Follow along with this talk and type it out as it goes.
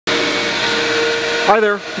Hi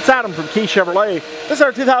there, it's Adam from Key Chevrolet. This is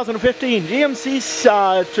our 2015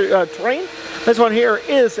 GMC Terrain. This one here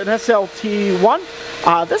is an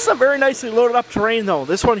SLT1. This is a very nicely loaded up Terrain though.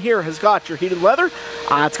 This one here has got your heated leather,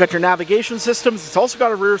 it's got your navigation systems, it's also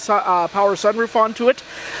got a rear power sunroof onto it.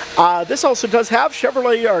 This also does have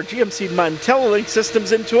Chevrolet or GMC IntelliLink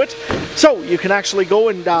systems into it, so you can actually go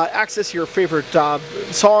and access your favorite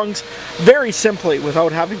songs very simply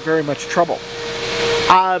without having very much trouble.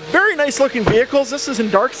 Very nice looking vehicles. This is in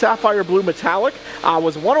dark sapphire blue metallic.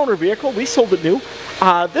 Was a one owner vehicle. We sold it new.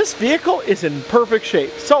 This vehicle is in perfect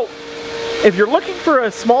shape. So if you're looking for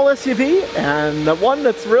a small SUV and one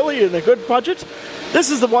that's really in a good budget, this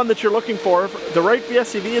is the one that you're looking for, the right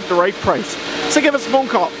SUV at the right price. So give us a phone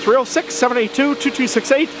call,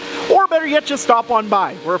 306-782-2268, or better yet, just stop on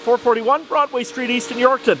by. We're at 441 Broadway Street East in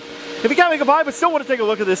Yorkton. If you can't make a buy but still want to take a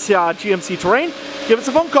look at this GMC Terrain, give us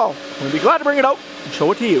a phone call. We'll be glad to bring it out and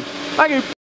show it to you. Thank you.